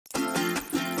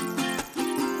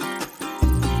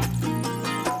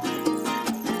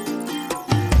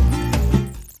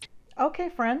Okay,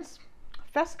 friends,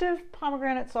 festive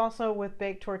pomegranate salsa with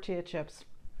baked tortilla chips.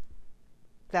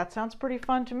 That sounds pretty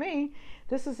fun to me.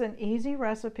 This is an easy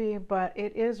recipe, but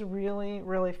it is really,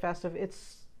 really festive.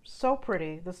 It's so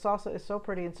pretty. The salsa is so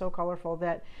pretty and so colorful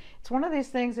that it's one of these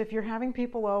things, if you're having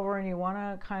people over and you want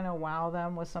to kind of wow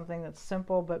them with something that's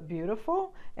simple but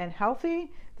beautiful and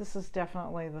healthy, this is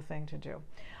definitely the thing to do.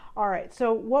 All right,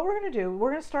 so what we're going to do, we're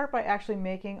going to start by actually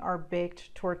making our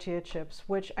baked tortilla chips,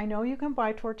 which I know you can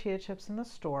buy tortilla chips in the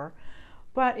store,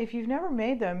 but if you've never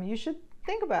made them, you should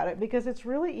think about it because it's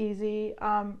really easy.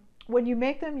 When you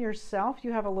make them yourself,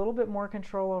 you have a little bit more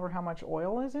control over how much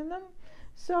oil is in them.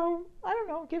 So I don't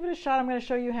know, give it a shot. I'm going to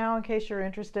show you how in case you're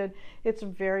interested. It's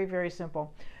very, very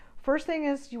simple. First thing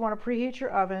is you want to preheat your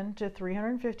oven to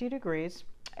 350 degrees.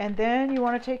 And then you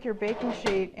want to take your baking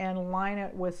sheet and line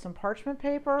it with some parchment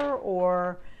paper,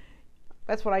 or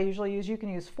that's what I usually use. You can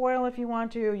use foil if you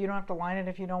want to. You don't have to line it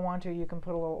if you don't want to. You can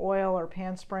put a little oil or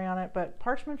pan spray on it, but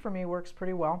parchment for me works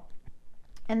pretty well.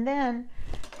 And then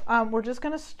we're just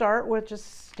going to start with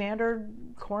just standard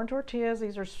corn tortillas.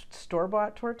 These are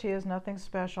store-bought tortillas, nothing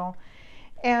special.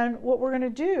 And what we're going to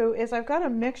do is I've got a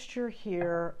mixture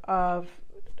here of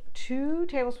 2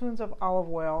 tablespoons of olive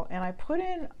oil, and I put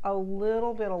in a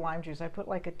little bit of lime juice. I put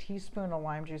like a teaspoon of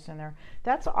lime juice in there.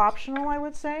 That's optional, I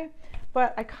would say,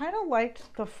 but I kind of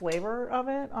liked the flavor of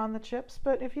it on the chips,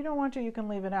 but if you don't want to, you can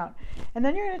leave it out. And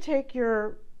then you're going to take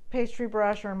your pastry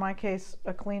brush, or in my case,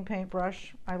 a clean paint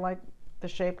brush. I like the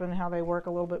shape and how they work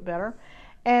a little bit better.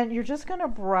 And you're just going to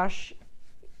brush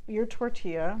your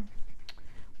tortilla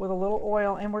with a little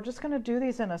oil, and we're just going to do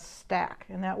these in a stack,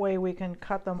 and that way we can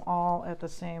cut them all at the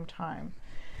same time.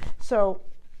 So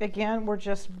again, we're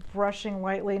just brushing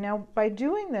lightly. Now by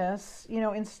doing this, you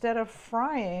know, instead of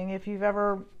frying, if you've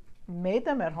ever made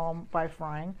them at home by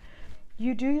frying,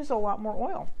 you do use a lot more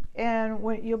oil. And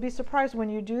you'll be surprised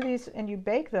when you do these and you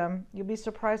bake them, you'll be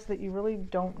surprised that you really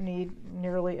don't need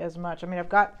nearly as much. I mean, I've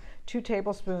got 2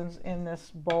 tablespoons in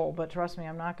this bowl, but trust me,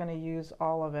 I'm not going to use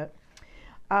all of it.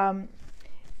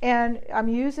 And I'm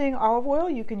using olive oil.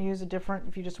 You can use a different,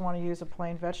 if you just want to use a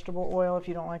plain vegetable oil, if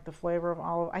you don't like the flavor of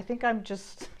olive. I think I'm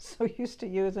just so used to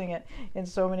using it in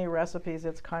so many recipes,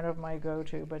 it's kind of my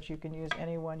go-to, but you can use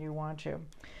any one you want to.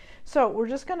 So we're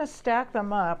just going to stack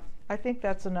them up. I think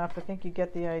that's enough. I think you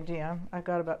get the idea. I've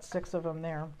got about 6 of them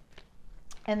there.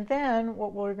 And then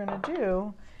what we're going to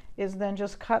do is then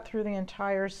just cut through the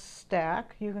entire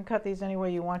stack. You can cut these any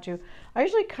way you want to. I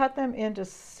usually cut them into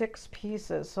 6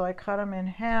 pieces. So I cut them in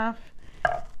half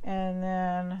and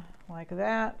then like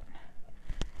that.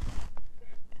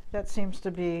 That seems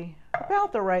to be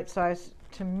about the right size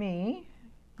to me.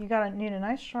 You need a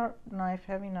nice sharp knife,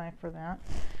 heavy knife for that.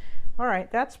 All right,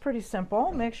 that's pretty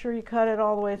simple. Make sure you cut it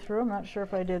all the way through. I'm not sure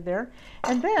if I did there.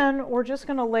 And then we're just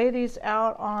going to lay these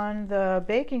out on the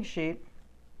baking sheet.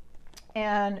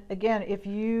 And again, if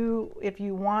you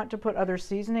want to put other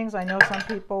seasonings, I know some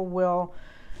people will,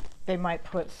 they might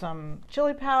put some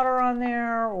chili powder on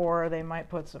there, or they might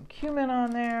put some cumin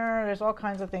on there. There's all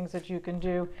kinds of things that you can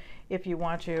do if you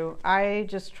want to. I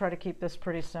just try to keep this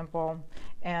pretty simple,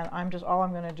 and all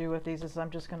I'm going to do with these is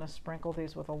I'm just going to sprinkle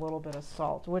these with a little bit of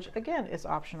salt, which again is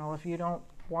optional. If you don't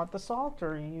want the salt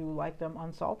or you like them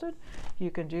unsalted,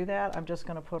 you can do that. I'm just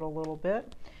going to put a little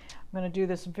bit. I'm going to do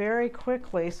this very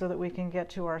quickly so that we can get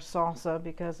to our salsa,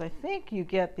 because I think you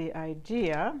get the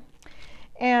idea.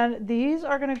 And these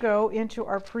are going to go into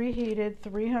our preheated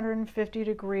 350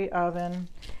 degree oven.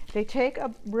 They take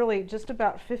really just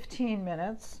about 15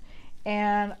 minutes.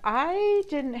 And I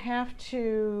didn't have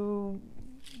to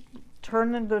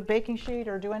turn the baking sheet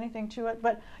or do anything to it,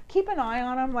 but keep an eye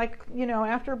on them. Like, you know,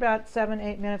 after about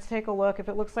 7-8 minutes, take a look. If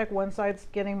it looks like one side's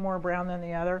getting more brown than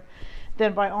the other,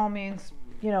 then by all means,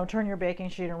 you know, turn your baking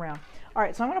sheet around. All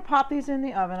right, so I'm going to pop these in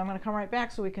the oven. I'm going to come right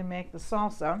back so we can make the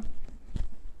salsa.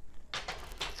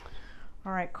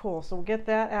 All right, cool. So we'll get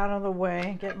that out of the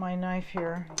way. Get my knife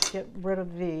here. Get rid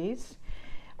of these.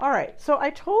 All right, so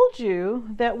I told you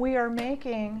that we are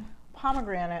making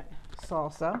pomegranate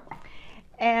salsa.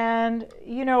 And,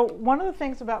 you know, one of the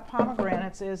things about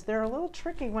pomegranates is they're a little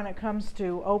tricky when it comes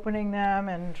to opening them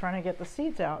and trying to get the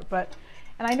seeds out.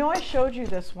 And I know I showed you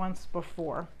this once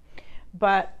before,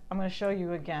 but I'm going to show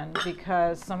you again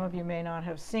because some of you may not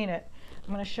have seen it.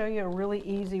 I'm going to show you a really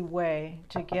easy way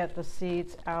to get the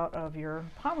seeds out of your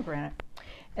pomegranate.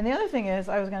 And the other thing is,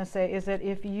 I was going to say, is that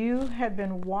if you had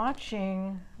been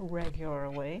watching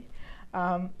regularly,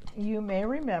 you may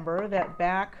remember that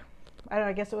back,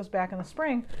 I guess it was back in the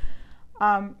spring,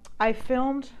 I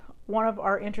filmed one of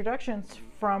our introductions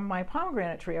from my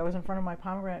pomegranate tree. I was in front of my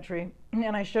pomegranate tree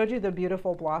and I showed you the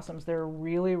beautiful blossoms. They're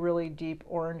really, really deep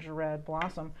orange red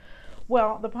blossom.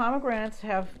 Well, the pomegranates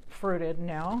have fruited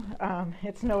now.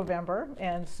 It's November,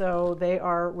 and so they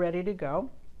are ready to go.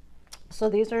 So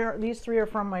these three are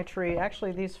from my tree.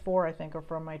 Actually, these four I think are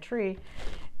from my tree.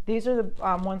 These are the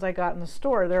ones I got in the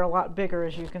store. They're a lot bigger,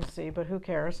 as you can see, but who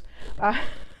cares?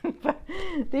 But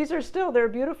these are still, they're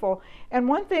beautiful. And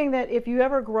one thing that if you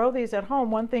ever grow these at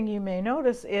home, one thing you may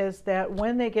notice is that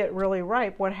when they get really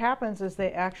ripe, what happens is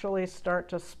they actually start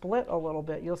to split a little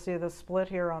bit. You'll see the split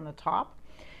here on the top.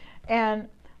 And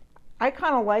I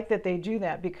kind of like that they do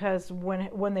that, because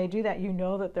when they do that, you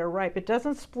know that they're ripe. It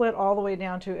doesn't split all the way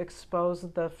down to expose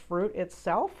the fruit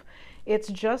itself. It's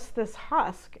just this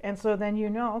husk. And so then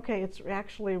you know, okay, it's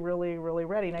actually really, really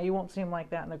ready. Now, you won't seem like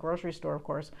that in the grocery store, of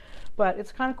course, but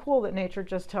it's kind of cool that nature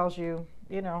just tells you,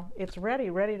 you know, it's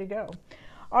ready to go.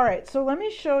 All right, so let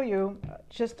me show you,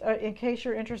 just in case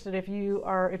you're interested, if you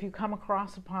come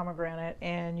across a pomegranate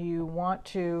and you want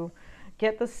to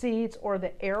get the seeds or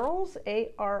the arils,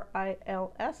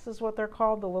 A-R-I-L-S is what they're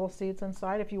called, the little seeds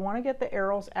inside. If you want to get the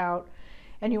arils out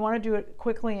and you want to do it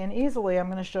quickly and easily, I'm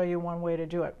going to show you one way to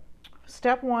do it.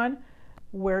 Step one,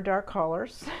 wear dark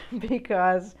colors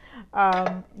because,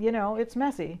 you know, it's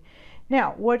messy.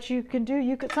 Now, what you can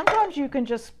do, sometimes you can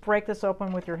just break this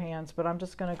open with your hands, but I'm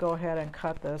just going to go ahead and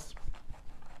cut this,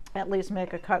 at least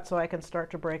make a cut so I can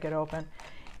start to break it open.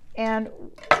 And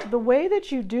the way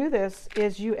that you do this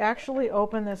is you actually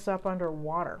open this up under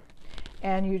water,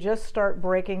 and you just start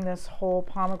breaking this whole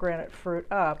pomegranate fruit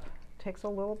up. It takes a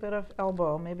little bit of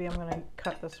elbow. Maybe I'm going to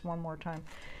cut this one more time.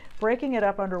 Breaking it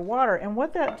up under water. And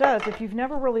what that does, if you've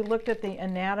never really looked at the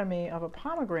anatomy of a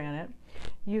pomegranate,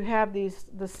 you have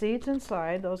the seeds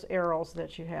inside, those arils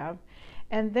that you have,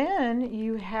 and then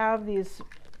you have this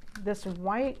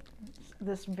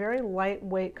very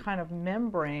lightweight kind of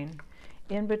membrane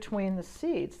in between the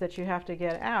seeds that you have to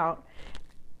get out.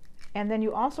 And then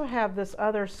you also have this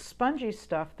other spongy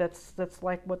stuff that's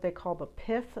like what they call the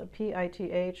pith,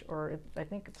 P-I-T-H, or I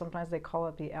think sometimes they call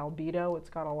it the albedo. It's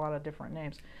got a lot of different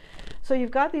names. So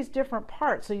you've got these different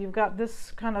parts. So you've got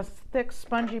this kind of thick,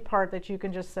 spongy part that you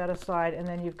can just set aside, and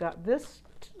then you've got this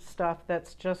stuff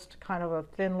that's just kind of a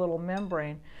thin little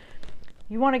membrane.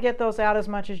 You want to get those out as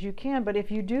much as you can, but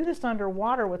if you do this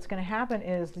underwater, what's going to happen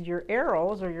is your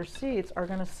arils or your seeds are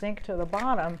going to sink to the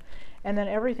bottom, and then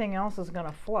everything else is going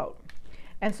to float.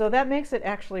 And so that makes it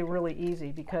actually really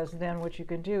easy, because then what you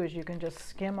can do is you can just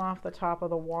skim off the top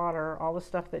of the water all the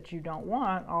stuff that you don't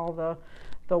want, all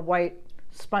the white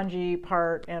spongy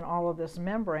part and all of this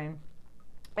membrane,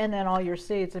 and then all your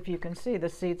seeds. If you can see, the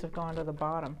seeds have gone to the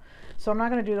bottom. So I'm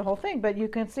not going to do the whole thing, but you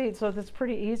can see, so it's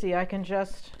pretty easy. I can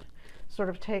just sort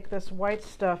of take this white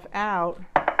stuff out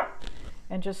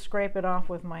and just scrape it off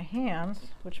with my hands,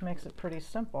 which makes it pretty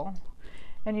simple.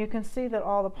 And you can see that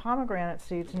all the pomegranate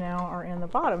seeds now are in the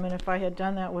bottom. And if I had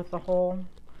done that with the whole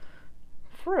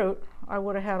fruit, I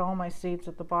would have had all my seeds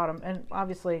at the bottom. And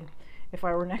obviously, if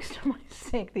I were next to my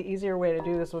sink, the easier way to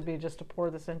do this would be just to pour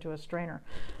this into a strainer.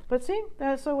 But see,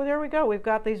 so there we go. We've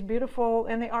got these beautiful,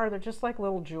 and they're just like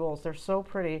little jewels. They're so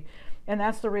pretty. And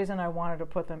that's the reason I wanted to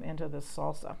put them into this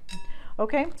salsa.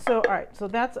 Okay, so all right, so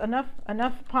that's enough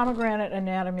pomegranate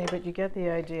anatomy, but you get the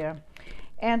idea.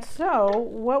 And so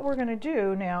what we're going to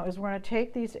do now is we're going to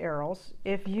take these arils.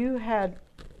 If you had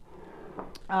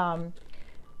done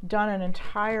an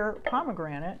entire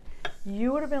pomegranate,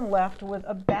 you would have been left with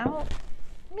about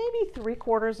maybe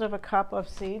 3/4 of a cup of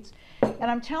seeds. And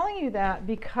I'm telling you that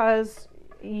because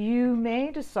you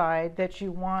may decide that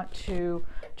you want to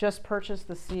just purchase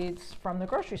the seeds from the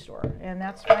grocery store, and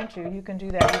that's fine too. You can do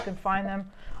that. You can find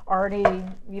them already,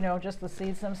 you know, just the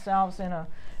seeds themselves in a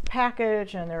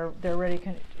package, and they're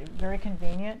very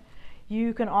convenient.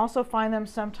 You can also find them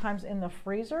sometimes in the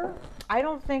freezer. I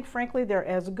don't think, frankly, they're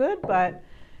as good, but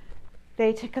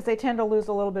because they tend to lose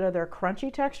a little bit of their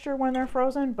crunchy texture when they're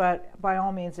frozen. But by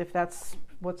all means, if that's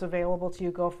what's available to you,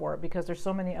 go for it, because there's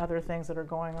so many other things that are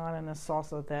going on in this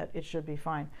salsa that it should be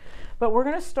fine. But we're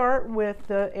going to start with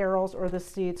the arils or the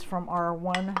seeds from our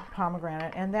one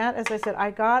pomegranate, and that, as I said, I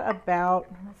got about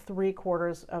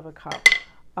 3/4 of a cup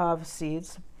of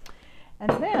seeds.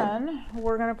 And then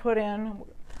we're going to put in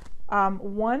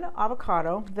one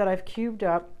avocado that I've cubed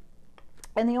up.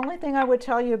 And the only thing I would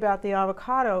tell you about the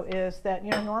avocado is that,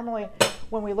 you know, normally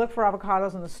when we look for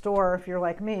avocados in the store, if you're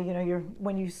like me, you know,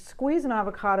 when you squeeze an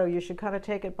avocado, you should kind of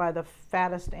take it by the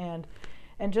fattest end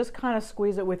and just kind of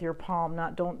squeeze it with your palm,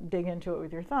 don't dig into it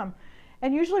with your thumb.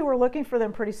 And usually we're looking for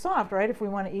them pretty soft, right? If we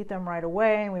want to eat them right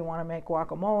away and we want to make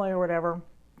guacamole or whatever.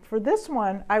 For this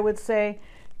one, I would say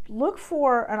look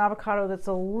for an avocado that's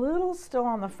a little still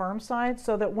on the firm side,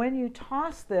 so that when you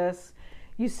toss this,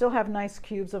 you still have nice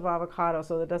cubes of avocado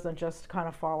so that it doesn't just kind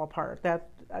of fall apart.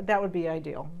 That would be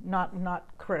ideal. Not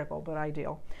critical, but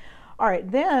ideal. All right,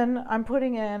 then I'm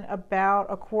putting in about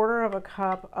 1/4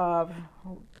 cup of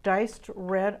diced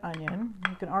red onion.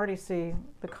 You can already see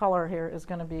the color here is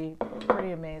going to be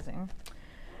pretty amazing.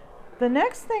 The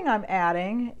next thing I'm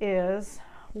adding is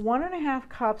 1½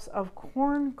 cups of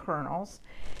corn kernels.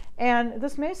 And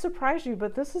this may surprise you,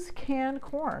 but this is canned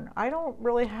corn. I don't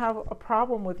really have a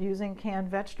problem with using canned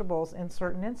vegetables in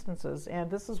certain instances,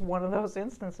 and this is one of those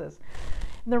instances.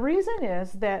 And the reason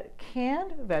is that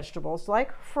canned vegetables,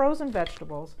 like frozen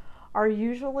vegetables, are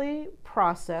usually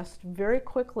processed very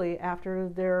quickly after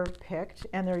they're picked,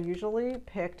 and they're usually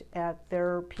picked at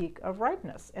their peak of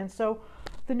ripeness. And so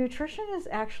the nutrition is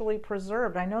actually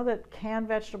preserved. I know that canned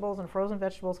vegetables and frozen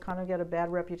vegetables kind of get a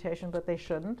bad reputation, but they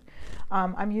shouldn't.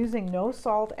 I'm using no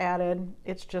salt added.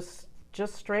 It's just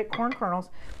straight corn kernels.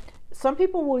 Some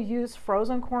people will use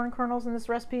frozen corn kernels in this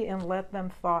recipe and let them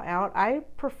thaw out. I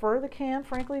prefer the canned,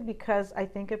 frankly, because I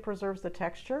think it preserves the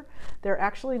texture. They're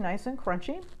actually nice and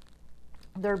crunchy.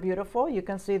 They're beautiful. You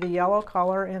can see the yellow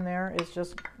color in there is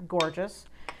just gorgeous.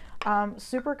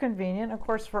 Super convenient. Of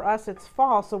course, for us, it's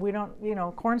fall, so we don't,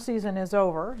 corn season is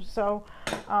over. So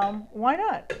why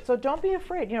not? So don't be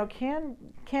afraid. Canned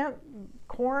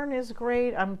corn is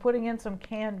great. I'm putting in some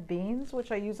canned beans,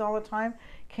 which I use all the time.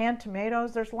 Canned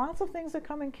tomatoes. There's lots of things that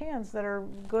come in cans that are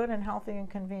good and healthy and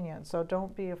convenient. So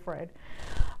don't be afraid.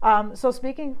 So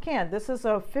speaking of canned, this is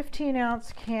a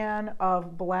 15-ounce can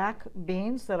of black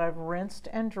beans that I've rinsed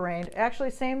and drained.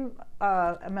 Actually, same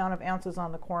amount of ounces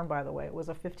on the corn, by the way. It was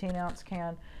a 15-ounce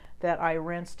can that I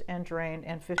rinsed and drained,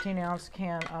 and 15-ounce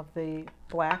can of the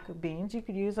black beans. You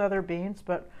could use other beans,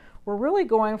 but we're really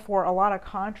going for a lot of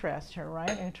contrast here,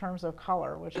 right, in terms of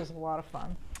color, which is a lot of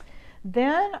fun.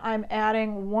 Then I'm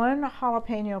adding 1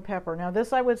 jalapeno pepper. Now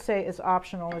this, I would say, is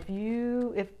optional. If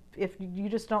you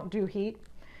just don't do heat,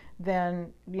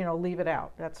 then leave it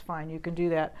out. That's fine. You can do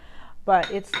that, but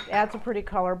it adds a pretty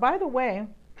color. By the way,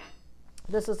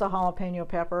 this is a jalapeno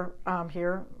pepper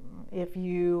here. If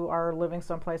you are living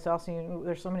someplace else,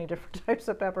 there's so many different types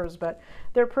of peppers, but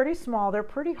they're pretty small. They're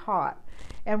pretty hot.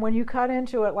 And when you cut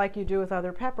into it like you do with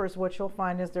other peppers, what you'll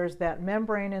find is there's that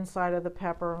membrane inside of the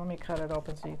pepper. Let me cut it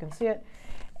open so you can see it.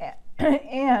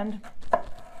 And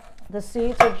the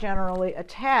seeds are generally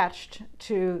attached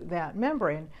to that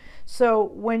membrane. So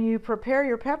when you prepare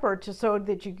your pepper so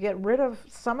that you get rid of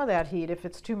some of that heat, if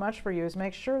it's too much for you, is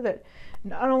make sure that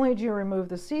not only do you remove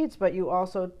the seeds, but you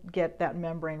also get that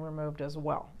membrane removed as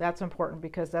well. That's important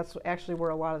because that's actually where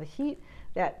a lot of the heat,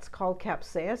 that's called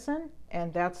capsaicin,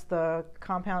 and that's the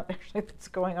compound actually that's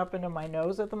going up into my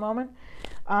nose at the moment.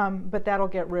 But that'll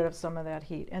get rid of some of that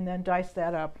heat. And then dice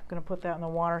that up. I'm going to put that in the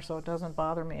water so it doesn't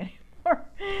bother me anymore.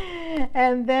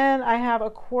 And then I have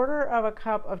 1/4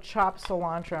 cup of chopped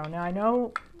cilantro. Now I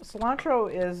know cilantro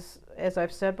is, as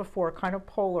I've said before, kind of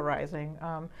polarizing.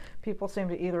 People seem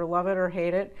to either love it or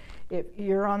hate it. If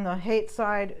you're on the hate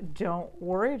side, don't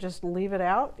worry, just leave it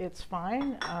out. It's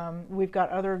fine. We've got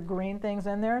other green things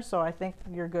in there, so I think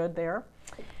you're good there.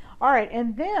 All right,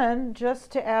 and then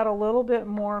just to add a little bit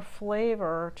more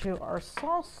flavor to our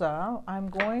salsa, I'm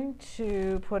going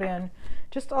to put in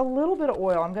just a little bit of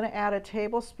oil. I'm going to add 1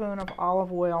 tablespoon of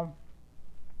olive oil,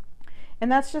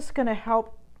 and that's just going to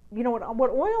help. What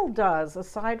oil does,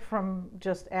 aside from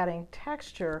just adding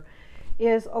texture,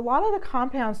 is a lot of the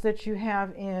compounds that you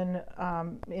have in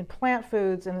plant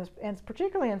foods and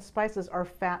particularly in spices are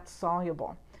fat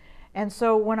soluble. And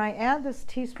so when I add this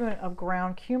teaspoon of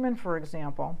ground cumin, for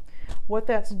example, what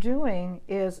that's doing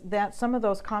is that some of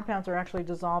those compounds are actually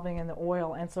dissolving in the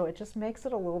oil, and so it just makes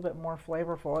it a little bit more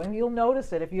flavorful. And you'll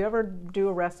notice it if you ever do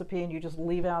a recipe and you just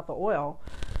leave out the oil.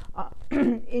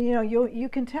 You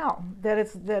can tell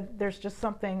that there's just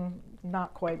something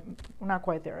not quite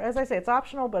there. As I say, it's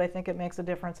optional, but I think it makes a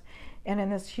difference. And in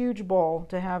this huge bowl,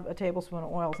 to have 1 tablespoon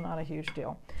of oil is not a huge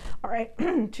deal. All right,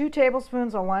 2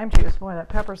 tablespoons of lime juice. Boy, that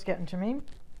pepper's getting to me.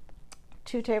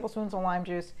 2 tablespoons of lime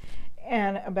juice,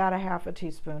 and about 1/2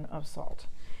 teaspoon of salt.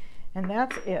 And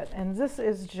that's it. And this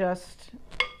is just,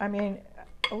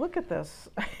 look at this.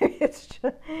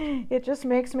 It just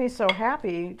makes me so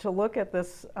happy to look at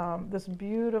this this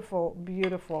beautiful,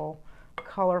 beautiful,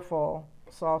 colorful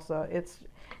salsa.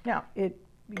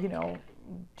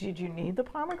 Did you need the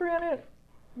pomegranate?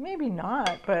 Maybe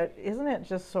not, but isn't it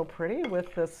just so pretty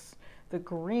with the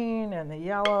green and the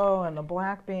yellow and the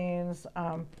black beans?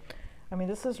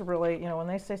 This is really, when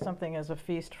they say something is a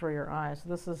feast for your eyes,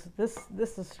 this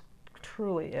is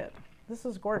truly it. This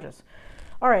is gorgeous.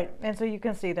 All right, and so you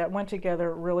can see that went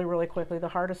together really, really quickly. The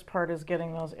hardest part is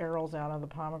getting those arrows out of the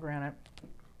pomegranate.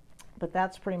 But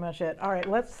that's pretty much it. All right,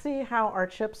 let's see how our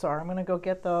chips are. I'm going to go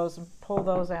get those and pull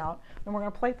those out, and we're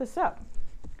going to plate this up.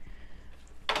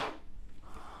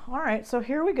 All right, so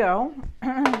here we go.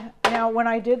 Now, when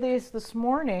I did these this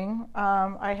morning,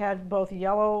 I had both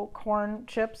yellow corn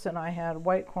chips and I had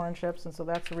white corn chips, and so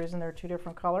that's the reason they're two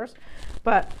different colors.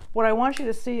 But what I want you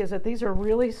to see is that these are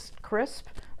really crisp,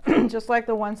 just like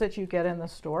the ones that you get in the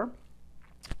store.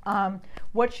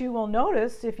 What you will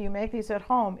notice if you make these at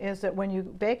home is that when you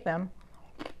bake them,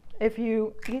 if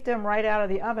you eat them right out of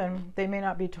the oven, they may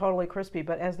not be totally crispy,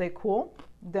 but as they cool,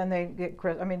 then they get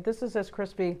crisp. I mean, this is as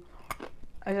crispy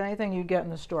as anything you get in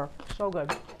the store. So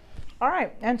good. All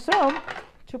right, and so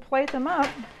to plate them up,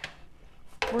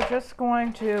 we're just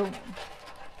going to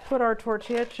put our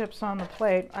tortilla chips on the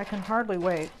plate. I can hardly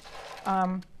wait.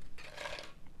 And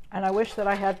I wish that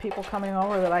I had people coming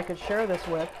over that I could share this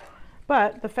with.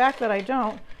 But the fact that I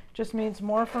don't just means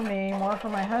more for me, more for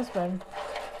my husband.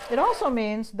 It also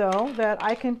means, though, that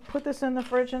I can put this in the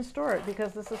fridge and store it,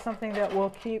 because this is something that will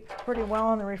keep pretty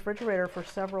well in the refrigerator for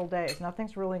several days.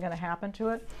 Nothing's really going to happen to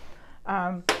it.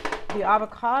 The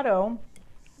avocado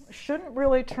shouldn't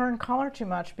really turn color too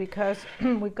much because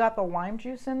we've got the lime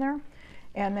juice in there,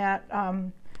 and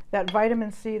that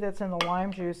vitamin C that's in the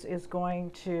lime juice is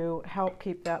going to help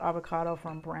keep that avocado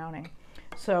from browning.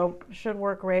 So should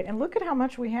work great. And look at how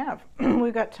much we have.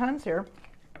 We've got tons here.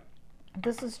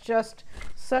 This is just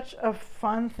such a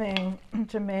fun thing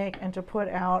to make and to put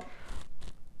out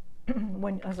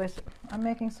when, as I said, I'm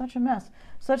making such a mess.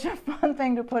 Such a fun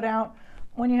thing to put out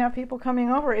when you have people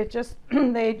coming over. It just,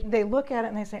 they look at it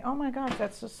and they say, oh my gosh,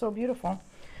 that's just so beautiful.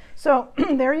 So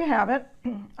there you have it.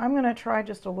 I'm going to try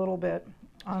just a little bit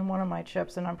on one of my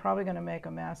chips, and I'm probably going to make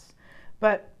a mess.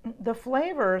 But the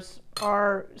flavors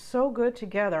are so good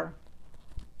together.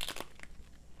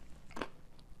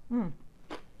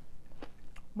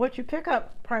 What you pick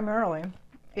up primarily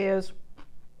is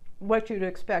what you'd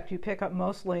expect. You pick up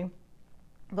mostly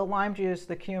the lime juice,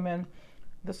 the cumin.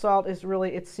 The salt is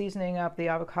really, it's seasoning up the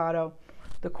avocado,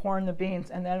 the corn, the beans,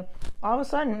 and then all of a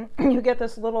sudden you get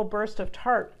this little burst of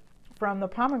tart from the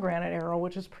pomegranate arrow,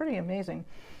 which is pretty amazing.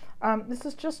 This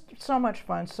is just so much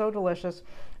fun, so delicious.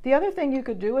 The other thing you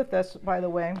could do with this, by the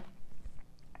way,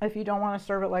 if you don't want to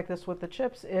serve it like this with the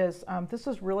chips, is this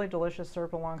is really delicious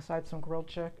served alongside some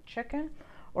grilled chicken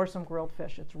or some grilled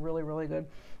fish. It's really, really good.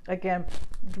 Again,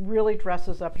 really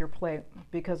dresses up your plate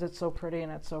because it's so pretty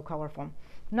and it's so colorful.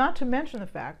 Not to mention the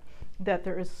fact that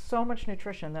there is so much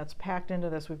nutrition that's packed into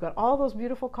this. We've got all those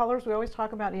beautiful colors. We always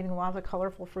talk about eating lots of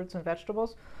colorful fruits and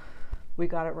vegetables. We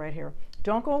got it right here.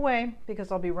 Don't go away,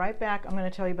 because I'll be right back. I'm going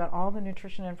to tell you about all the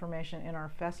nutrition information in our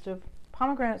festive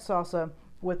pomegranate salsa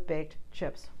with baked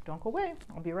chips. Don't go away.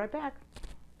 I'll be right back.